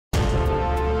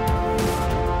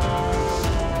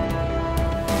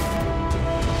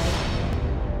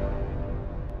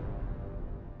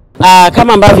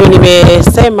Kama ambavyo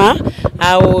nimesema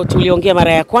au tuliongea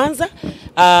mara ya kwanza,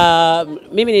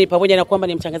 mimi ni pamoja na kwamba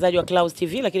ni mtangazaji wa Clouds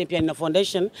TV, lakini pia nina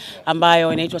foundation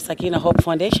ambayo inaitwa Sakina Hope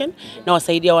Foundation, na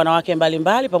wasaidia wanawake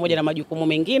mbalimbali pamoja na majukumu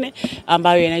mengine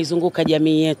ambayo yanaizunguka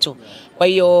jamii yetu. Kwa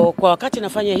hiyo kwa wakati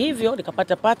nafanya hivyo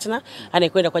nikapata partner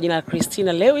anayekwenda kwa jina la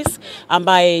Christina Lewis,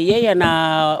 ambaye yeye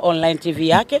na online TV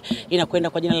yake inakwenda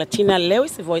kwa jina la Tina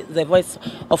Lewis, The Voice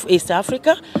of East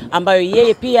Africa, ambayo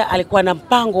yeye pia alikuwa na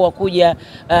mpango wa kuja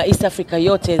East Africa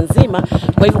yote nzima.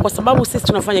 Kwa hivyo kwa sababu sisi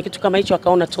tunafanya kitu kama hicho,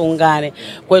 akaona tuungane.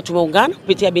 Kwa hiyo tumeungana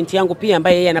kupitia binti yangu pia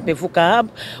ambaye yeye anapevuka hub,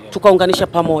 tukaunganisha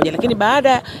pamoja. Lakini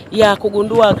baada ya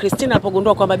kugundua, Christina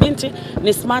alipogundua kwamba binti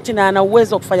ni smart na ana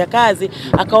uwezo wa kufanya kazi,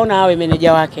 akaona awe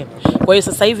meneja wake. Kwa hiyo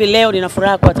sasa hivi leo nina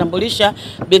furaha kuwatambulisha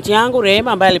binti yangu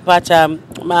Rehema, ambaye alipata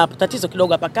matatizo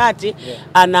kidogo hapa kati,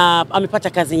 amepata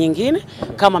kazi nyingine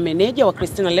kama meneja wa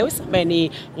Christina Lewis, ambaye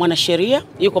ni mwanasheria,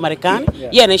 yuko Marekani.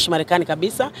 Yeye anaishi Marekani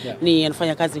kabisa, ni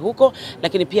anafanya kazi huko,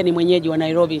 lakini pia ni mwenyeji wa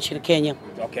Nairobi nchini Kenya.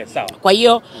 Okay, sawa. Kwa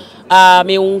hiyo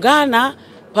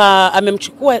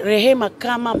amemchukua Rehema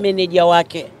kama meneja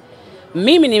wake.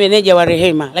 Mimi ni meneja wa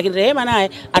Rehema, lakini Rehema naye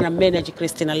ana manage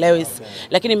Christina Lewis.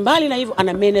 Lakini mbali na hivyo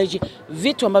ana manage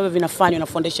vitu ambavyo vinafanywa na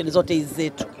foundation zote hizi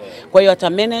zetu. Kwa hiyo ata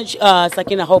manage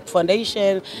Sakina Hope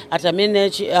Foundation, ata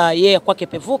manage yeye kwake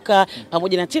Pevuka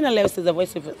pamoja na Tina Lewis, The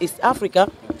Voice of East Africa,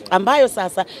 ambayo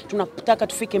sasa tunataka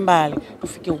tufike mbali,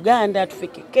 tufike Uganda,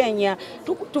 tufike Kenya,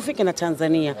 tufike na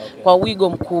Tanzania kwa wigo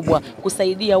mkubwa,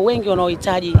 kusaidia wengi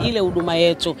wanaohitaji ile huduma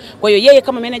yetu. Kwa hiyo yeye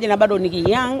kama manager, na bado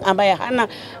ni young ambaye hana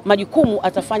majukumu,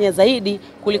 atafanya zaidi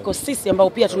kuliko sisi ambao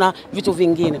pia tuna vitu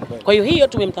vingine. Kwa hiyo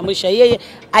tumemtambulisha yeye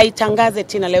aitangaze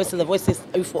Tina Lewis, The Voice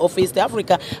of East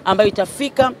Africa, ambayo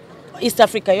itafika East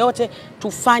Africa yote,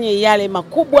 tufanye yale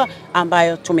makubwa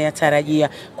ambayo tumeyatarajia.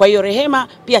 Kwa hiyo Rehema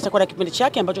pia atakuwa na kipindi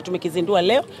chake ambacho tumekizindua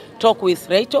leo, Talk with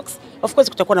Ray Talks. Of course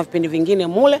kutakuwa na vipindi vingine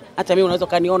mule, hata mimi unaweza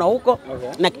kaniona huko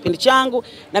na kipindi changu,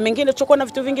 na mengine tutakuwa na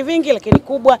vitu vingi, lakini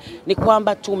kubwa ni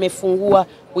kwamba tumefungua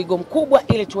wigo mkubwa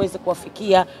ili tuweze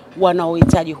kuwafikia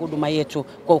wanaohitaji huduma yetu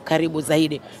kwa ukaribu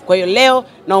zaidi. Kwa hiyo leo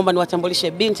naomba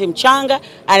niwatambulishe binti mchanga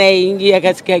anayeingia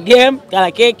katika game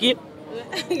kala keki.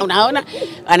 Unaona,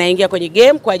 anaingia kwenye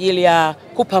game kwa ajili ya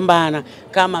kupambana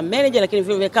kama manager, lakini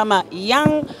vile kama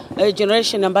young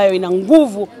generation ambayo ina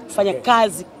nguvu kufanya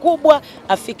kazi kubwa,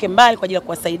 afike mbali kwa ajili ya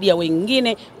kuwasaidia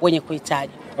wengine wenye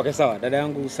kuhitaji. Okay, sawa. Dada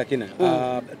yangu Sakina,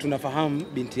 tunafahamu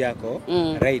binti yako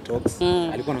Ray Talks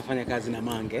alikuwa anafanya kazi na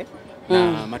Mange,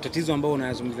 na matatizo ambayo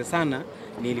unayazungumzia sana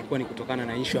ilikuwa ni kutokana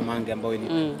na issue ya Mange ambayo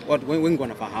ni watu wengi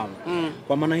wanafahamu.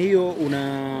 Kwa maana hiyo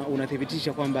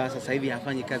unathibitisha kwamba sasa hivi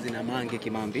hafanyi kazi na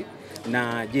Mangekimambi,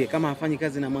 na je, kama hafanyi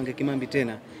kazi na Mangekimambi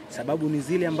tena, sababu ni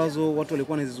zile ambazo watu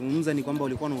walikuwa wanazizungumza ni kwamba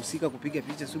walikuwa wanahusika kupiga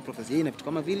picha sio Professoer na vitu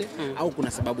kama vile, au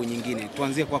kuna sababu nyingine?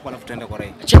 Tuanzie kwako alafu tutaenda kwa Ray.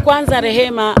 Cha kwanza,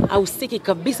 Rehema hausiki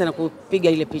kabisa na kupiga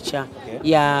ile picha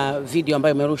ya video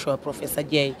ambayo imerushwa Professor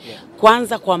J.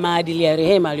 Kwanza kwa maadili ya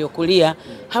Rehema aliyokulia,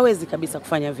 hawezi kabisa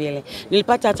kufanya vile.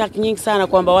 Nilipata attack nyingi sana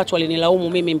kwamba watu walinilaumu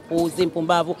mimi mpuuzi,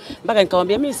 mpumbavu, mpaka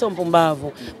nikamwambia mimi sio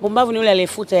mpumbavu. Mpumbavu ni yule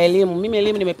aliyefuta elimu. Mimi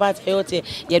elimu nimepata yote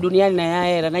ya duniani na ya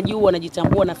ahera. Najua,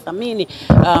 najitambua, na thamini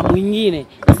mwingine,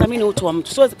 na thamini utu wa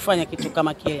mtu. Siwezi kufanya kitu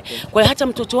kama kile. Kwa hiyo hata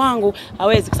mtoto wangu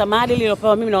hawezi, kwa sababu maadili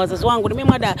niliyopewa mimi na wazazi wangu ni mimi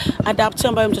adapt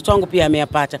ambayo mtoto wangu pia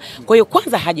ameyapata. Kwa hiyo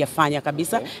kwanza hajafanya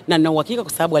kabisa, na nina uhakika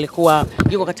kwa sababu alikuwa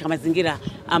yuko katika mazingira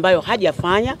ambayo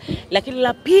hajafanya. Lakini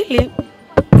la pili,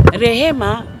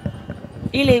 Rehema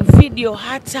ile video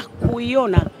hata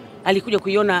kuiona, alikuja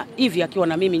kuiona hivi akiwa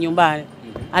na mimi nyumbani,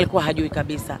 alikuwa hajui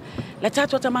kabisa. La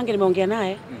tatu, hata Mange nimeongea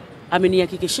naye,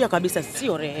 amenihakikishia kabisa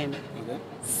sio Rehema.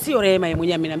 Sio Rehema yeye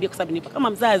mwenyewe ameniambia, kwa sababu nipa kama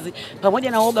mzazi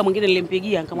pamoja na uoga mwingine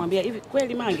nilimpigia nikamwambia, hivi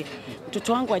kweli Mange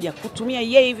mtoto wangu haja kutumia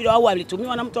yeye hivi au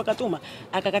alitumiwa na mtu akatuma?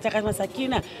 Akakataa kama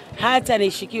Sakina hata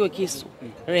nishikiwe kisu.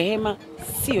 Rehema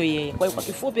sio yeye. Kwa hiyo kwa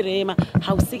kifupi, Rehema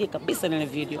hausiki kabisa na ile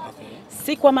video.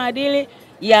 Si kwa maadili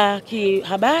ya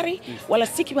kihabari wala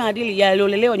si kwa maadili ya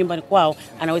aliolelewa nyumbani kwao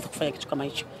anaweza kufanya kitu kama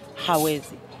hicho.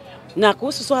 Hawezi. Na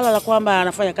kuhusu swala la kwamba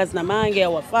anafanya kazi na Mange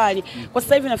au afanye, kwa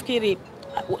sasa hivi nafikiri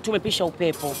tumepisha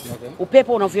upepo.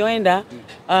 Upepo unavyoenda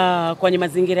kwenye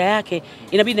mazingira yake,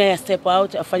 inabidi ya step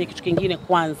out, afanye kitu kingine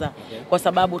kwanza, kwa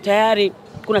sababu tayari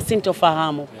kuna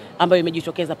sintofahamu ambayo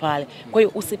imejitokeza pale. Kwa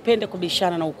hiyo usipende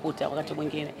kubishana na ukuta wakati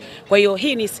mwingine. Kwa hiyo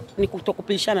hii ni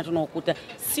kutokupishana tu na ukuta,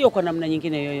 sio kwa namna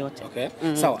nyingine yoyote.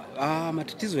 Sawa.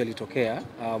 Matatizo yalitokea,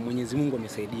 Mwenyezi Mungu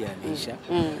amesaidia, aliisha.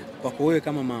 Kwako wewe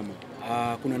kama mama,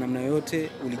 kuna namna yote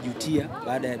ulijutia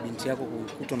baada ya binti yako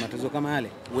kukutwa na matatizo kama yale?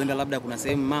 Huenda labda kuna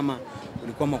sehemu mama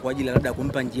ulikuwa kwa ajili labda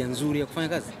kumpa njia nzuri ya kufanya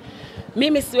kazi?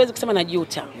 Mimi siwezi kusema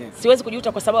najuta. Siwezi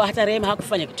kujuta kwa sababu hata Rehema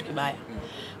hakufanya kitu kibaya.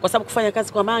 kwa sababu kufanya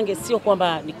kazi kwa Mange sio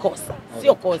kwamba ni kosa,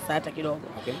 sio kosa hata kidogo.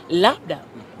 Labda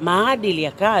maadili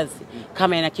ya kazi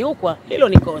kama yanakiukwa, hilo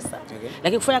ni kosa.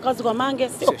 Lakini kufanya kazi kwa Mange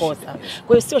sio kosa.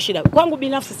 Kwa hiyo sio shida. Kwangu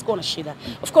binafsi siko na shida.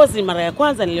 Of course ni mara ya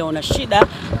kwanza niliona shida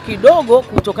kidogo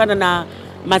kutokana na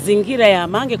mazingira ya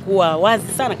Mange kuwa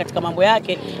wazi sana katika mambo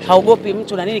yake, haogopi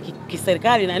mtu na nini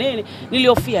kiserikali na nini,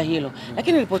 nilihofia hilo.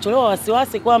 Lakini nilipotolewa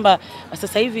wasiwasi kwamba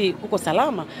sasa hivi uko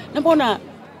salama, na mbona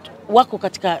wako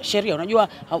katika sheria, unajua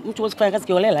mtu hawezi kufanya kazi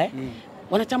kiholela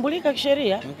wanatambulika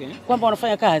kisheria kwamba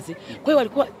wanafanya kazi. Kwa hiyo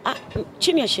walikuwa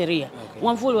chini ya sheria,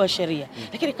 mwamvuli wa sheria.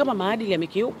 Lakini kama maadili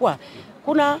yamekiukwa,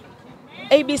 kuna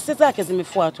ABC zake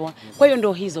zimefuatwa. Kwa hiyo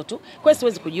ndio hizo tu. Kwa hiyo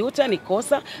siwezi kujiuta, ni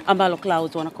kosa ambalo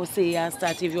Clouds wanakosea,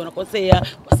 Star TV wanakosea,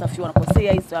 Wasafi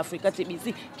wanakosea, East Africa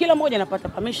TBC, kila mmoja anapata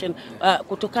permission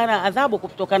kutokana adhabu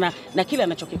kutokana na kile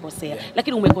anachokikosea.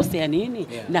 Lakini umekosea nini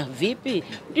na vipi?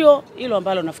 Ndio hilo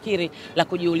ambalo nafikiri la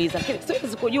kujiuliza.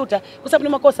 Siwezi kujuta kwa sababu ni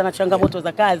makosa na changamoto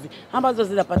za kazi ambazo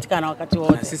zinapatikana wakati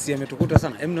wote. Na sisi yametukuta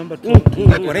sana. Naomba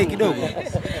kwa Ray kidogo.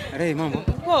 Ray, mambo?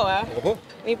 Poa.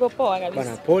 Nipo poa kabisa.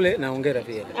 Bana, pole na hongera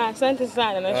pia. Asante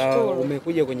sana, nashukuru.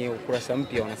 Umekuja kwenye ukurasa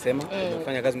mpya wanasema,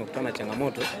 umefanya kazi umekutana na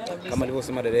changamoto kama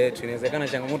alivyosema dada yetu, inawezekana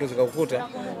changamoto zikakukuta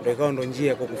ndio ikawa ndo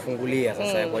njia kwa kufungulia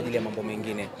sasa kwa ajili ya mambo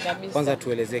mengine. Kwanza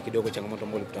tuelezee kidogo changamoto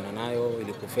ambayo ulikutana nayo,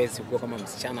 ilikuface ukiwa kama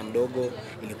msichana mdogo,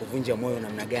 ilikuvunja moyo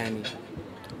namna gani?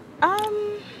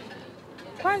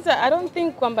 Kwanza I don't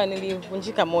think kwamba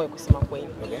nilivunjika moyo kusema kweli.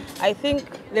 I think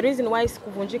the reason why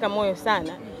sikuvunjika moyo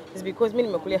sana is because mimi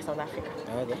nimekulia South Africa.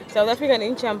 South Africa ni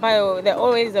nchi ambayo they're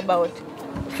always about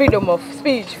freedom of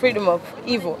speech, freedom of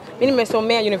evil. Mimi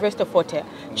nimesomea University of Fort Hare,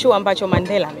 chuo ambacho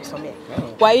Mandela amesomea.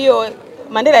 Kwa hiyo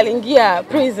Mandela aliingia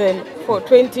prison for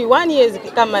 21 years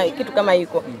kama kitu kama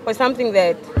hiko for something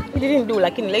that he didn't do,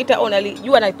 lakini later on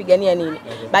alijua anapigania nini.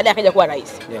 Baadaye akaja kuwa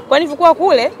rais. Kwa nilivyokuwa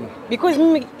kule, because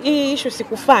mimi hii issue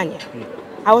sikufanya,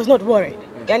 I was not worried.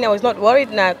 Yani I was not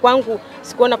worried, na kwangu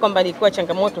sikuona kwamba ilikuwa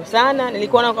changamoto sana.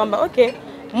 Nilikuona kwamba okay,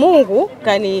 Mungu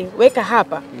kaniweka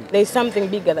hapa, there is something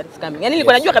bigger that is coming. Yani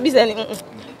nilikuwa najua kabisa yani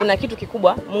kuna kitu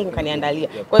kikubwa Mungu kaniandalia.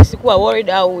 Kwa hiyo sikuwa worried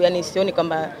au yani sioni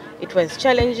kwamba it was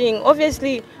challenging.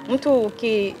 Obviously mtu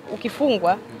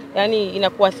ukifungwa yani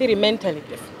inakuathiri mentally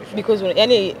because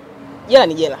yani jela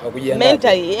ni jela.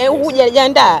 Mentally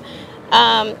hujajiandaa.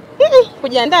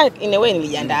 Kujiandaa in a way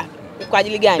nilijiandaa. Kwa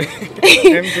ajili gani?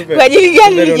 Kwa ajili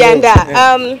gani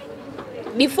nilijiandaa?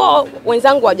 Before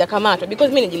wenzangu hawajakamatwa,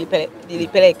 because mimi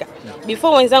nilipeleka.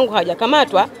 Before wenzangu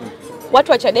hawajakamatwa,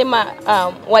 watu wa Chadema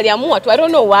waliamua tu, I don't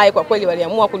know why, kwa kweli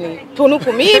waliamua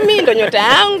kunitunuku mimi, ndo nyota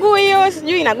yangu hiyo,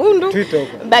 sijui na gundu.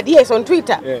 But yes, on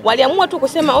Twitter. Waliamua tu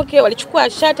kusema okay, walichukua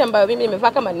shati ambayo mimi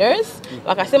nimevaa kama nurse,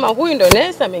 wakasema huyu ndo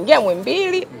nurse ameingia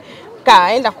Muhimbili,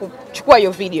 kaenda kuchukua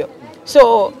hiyo video.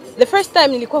 So the first time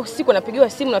nilikuwa usiku napigiwa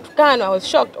simu natukana, I was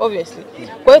shocked obviously.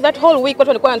 Kwa hiyo that whole week watu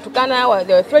walikuwa wanatukana,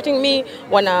 they were threatening me,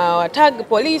 wana tag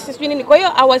police sijui nini. Kwa hiyo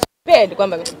I was prepared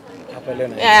kwamba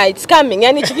it's coming,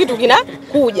 yani hichi kitu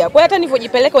kinakuja. Kwa hiyo hata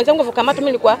nilipojipeleka wenzangu wakakamata,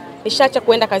 mimi nilikuwa nishaacha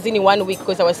kuenda kazini 1 week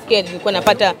because I was scared. Nilikuwa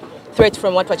napata threats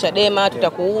from watu wa Chadema,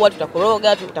 tutakuua,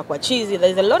 tutakuroga, tutakuwa chizi.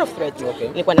 There is a lot of threats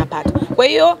nilikuwa napata. Kwa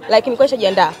hiyo like nilikuwa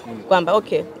nishajiandaa kwamba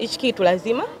okay, hichi kitu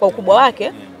lazima kwa ukubwa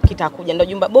wake kitakuja. Ndio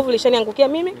jumba bovu lishaniangukia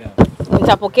mimi,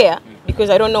 nitapokea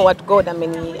because I don't know what God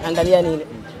ameniandalia nini.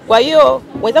 Kwa hiyo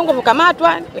wenzangu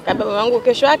wakamatwa, nikamwambia mama wangu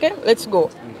kesho yake let's go.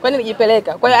 Kwani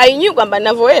nijipeleka. Kwa hiyo I knew kwamba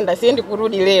ninavyoenda siendi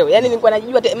kurudi leo. Yaani nilikuwa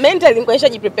najua mentally nilikuwa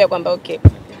nishajiprepare kwamba okay,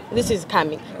 this is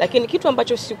coming. Lakini kitu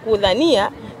ambacho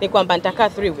sikudhania ni kwamba nitakaa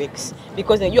 3 weeks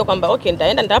because nilijua kwamba okay,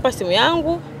 nitawapa simu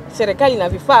yangu, serikali na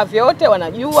vifaa vyote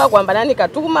wanajua kwamba nani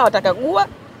katuma, watakagua.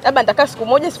 Labda nitakaa siku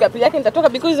moja, siku ya pili yake nitatoka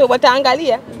because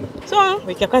wataangalia. So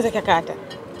wiki ya kwanza ikakata.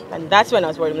 And that's when I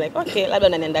was worried. I'm like okay, labda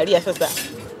wananiandalia sasa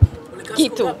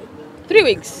kitu. 3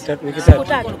 weeks.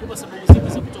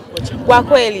 Kwa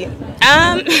kweli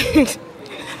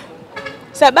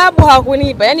sababu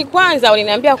hawakunipa. Yani kwanza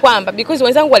waliniambia kwamba because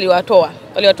wenzangu waliwatoa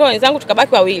wenzangu,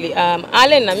 tukabaki wawili,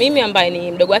 Allen na mimi ambaye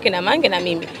ni mdogo wake na Mange na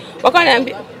mimi.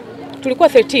 Wakaniambia tulikuwa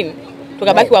 13,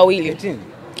 tukabaki wawili. 13?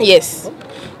 Yes.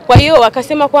 Kwa hiyo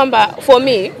wakasema kwamba for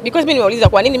me, because mimi nimeuliza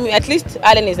kwa nini at least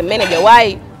Allen is a manager,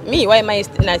 why my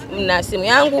na simu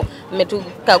yangu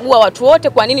mmetukagua watu wote,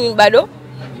 kwa nini mimi bado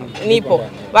nipo?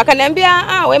 Wakaniambia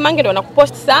wewe Mange ndo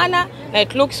wanakupost sana na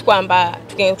it looks kwamba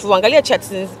tukiangalia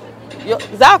chats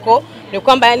zako ni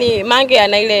kwamba yani Mange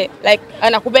ana ile like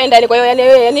anakupenda, yani kwa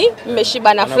hiyo yani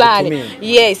mmeshibana fulani.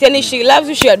 Yes, yani she loves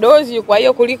you, she adores you, kwa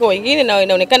hiyo kuliko wengine, na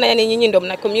inaonekana yani nyinyi ndio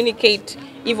mna communicate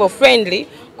hivyo friendly,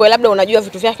 kwa labda unajua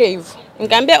vitu vyake hivyo.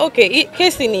 Nikamwambia okay,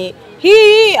 kesi ni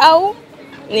hii au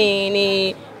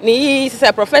ni ni hii sasa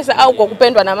ya Professor au kwa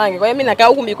kupendwa na Mange. Kwa hiyo mimi nakaa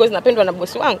huku because napendwa na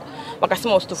bosi wangu.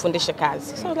 Wakasema usitufundishe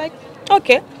kazi. So like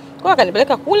okay. Kwa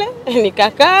akanipeleka kule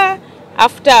nikakaa.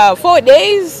 After 4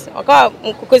 days wakawa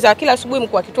kwa kila asubuhi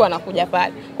mkuu wa kituo anakuja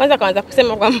pale. Kwanza akaanza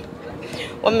kusema kwamba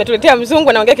wametuletea mzungu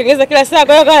anaongea Kiingereza kila saa,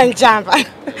 kwa hiyo akawa nchamba.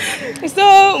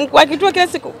 So mkuu wa kituo kila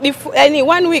siku yani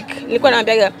 1 week nilikuwa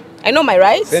naambia I know my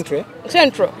rights.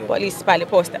 Central police pale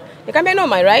posta. Nikamwambia I know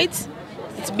my rights.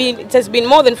 It has been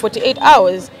more than 48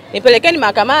 hours. Nipelekeni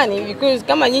mahakamani because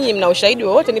kama nyinyi mna ushahidi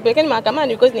wowote nipelekeni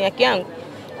mahakamani because ni haki yangu.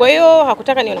 Kwa hiyo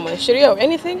hakutaka niwe na mwanasheria au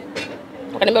anything.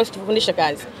 Akaniambia usitufundishe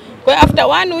kazi. Kwa hiyo after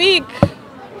 1 week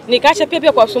nikaacha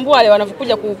pia kuwasumbua wale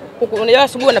wanapokuja unajua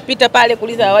asubuhi wanapita pale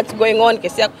kuuliza what's going on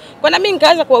kesi yako. Kwa na mimi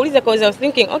nikaanza kuwauliza because I was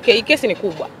thinking okay hii kesi ni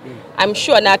kubwa. I'm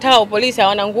sure na hata polisi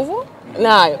hawana nguvu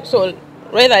nayo. So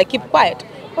rather I keep quiet.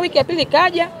 Kwa wiki ya pili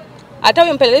kaja hata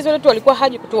huyo mpelelezi wetu walikuwa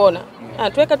haji kutuona.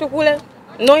 Tuweka tu kule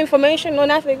no information no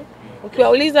nothing.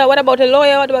 Ukiwauliza what about a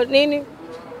lawyer what about nini?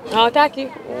 Hawataki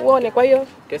uone. Kwa hiyo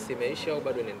kesi imeisha au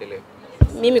bado inaendelea?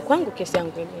 Mimi kwangu kesi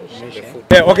yangu imeisha.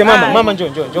 Okay mama njoo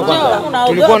kwanza.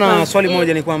 Tulikuwa na swali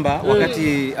moja ni kwamba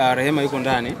wakati Rehema yuko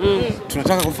ndani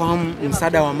tunataka kufahamu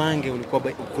msaada wa Mange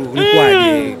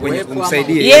ulikuwaje kwenye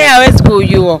kumsaidia. Yeye hawezi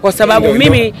kujua kwa sababu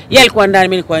mimi yeye alikuwa ndani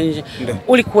mimi nilikuwa nje.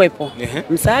 Ulikuwepo.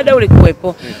 Msaada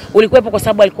ulikuwepo. Ulikuwepo kwa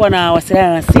sababu alikuwa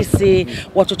anawasiliana na sisi,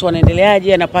 watoto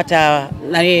wanaendeleaje, anapata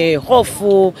na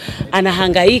hofu,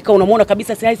 anahangaika, unamuona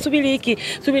kabisa sasa subiri hiki,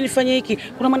 subiri nifanye hiki.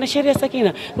 Kuna mwanasheria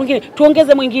Sakina, mwingine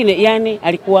tuongeze mwingine, yani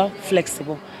alikuwa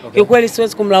flexible. Kiukweli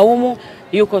siwezi kumlaumu,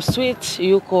 yuko sweet,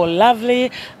 yuko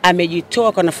lovely,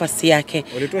 amejitoa kwa nafasi yake.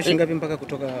 Ulitoa shilingi ngapi mpaka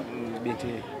kutoka binti?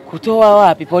 Kutoa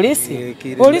wapi? Polisi?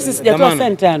 Polisi sijatoa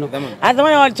senti 5.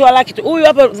 Adhamani walitoa laki tu. Huyu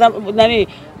hapa nani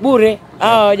bure,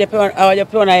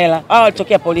 hawajapewa na hela. Hao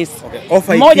walitokea polisi.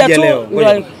 Ofa ikaja leo.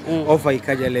 Ofa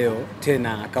ikaja leo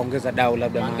tena akaongeza dau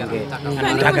labda Mange.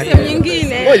 Anataka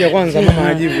nyingine. Ngoja kwanza mama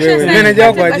ajibu wewe. Meneja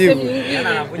wako ajibu.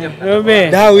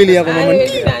 Dau hili hapo mama.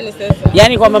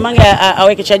 Yaani kwa Mange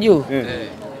aweke cha juu.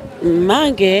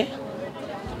 Mange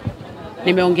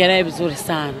nimeongea naye vizuri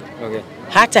sana.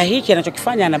 Hata hiki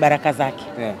anachokifanya ana baraka zake.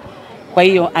 Kwa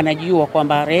hiyo anajua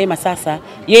kwamba Rehema sasa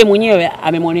yeye mwenyewe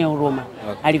amemwonea huruma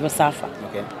alivyosafa.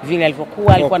 Vile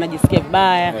alivyokuwa alikuwa anajisikia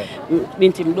vibaya,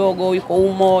 binti mdogo yuko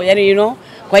umo, yani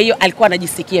kwa hiyo alikuwa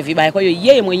anajisikia vibaya. Kwa hiyo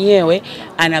yeye mwenyewe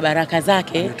ana baraka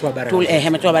zake.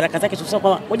 Ametoa baraka zake tuseme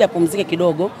kwa moja apumzike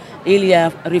kidogo ili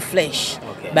ya refresh.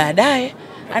 Baadaye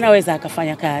anaweza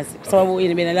akafanya kazi kwa sababu hii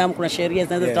ni binadamu, kuna sheria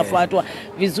zinazofuatwa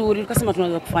vizuri. Tukasema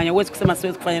tunaweza kufanya, huwezi kusema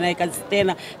siwezi kufanya naye kazi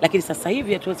tena, lakini sasa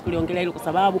hivi hatuwezi kuliongelea hilo kwa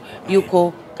sababu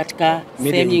yuko katika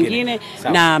sehemu nyingine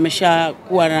na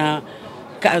ameshakuwa na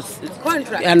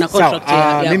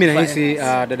contract. Mimi nahisi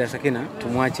dada Sakina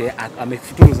tumwache,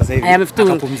 amefuturu sasa hivi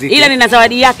akapumzike. Ila nina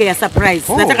zawadi yake ya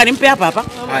surprise. Nataka nimpe hapa.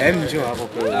 Hebu njoo hapo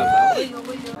kwa.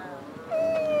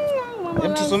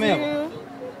 Hebu tusomee hapo.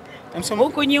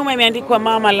 Huku nyuma imeandikwa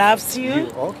Mama loves you.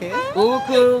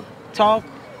 Huku talk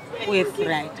with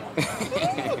right.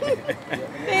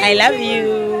 I love you.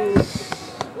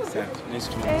 Nice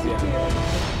to meet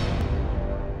you.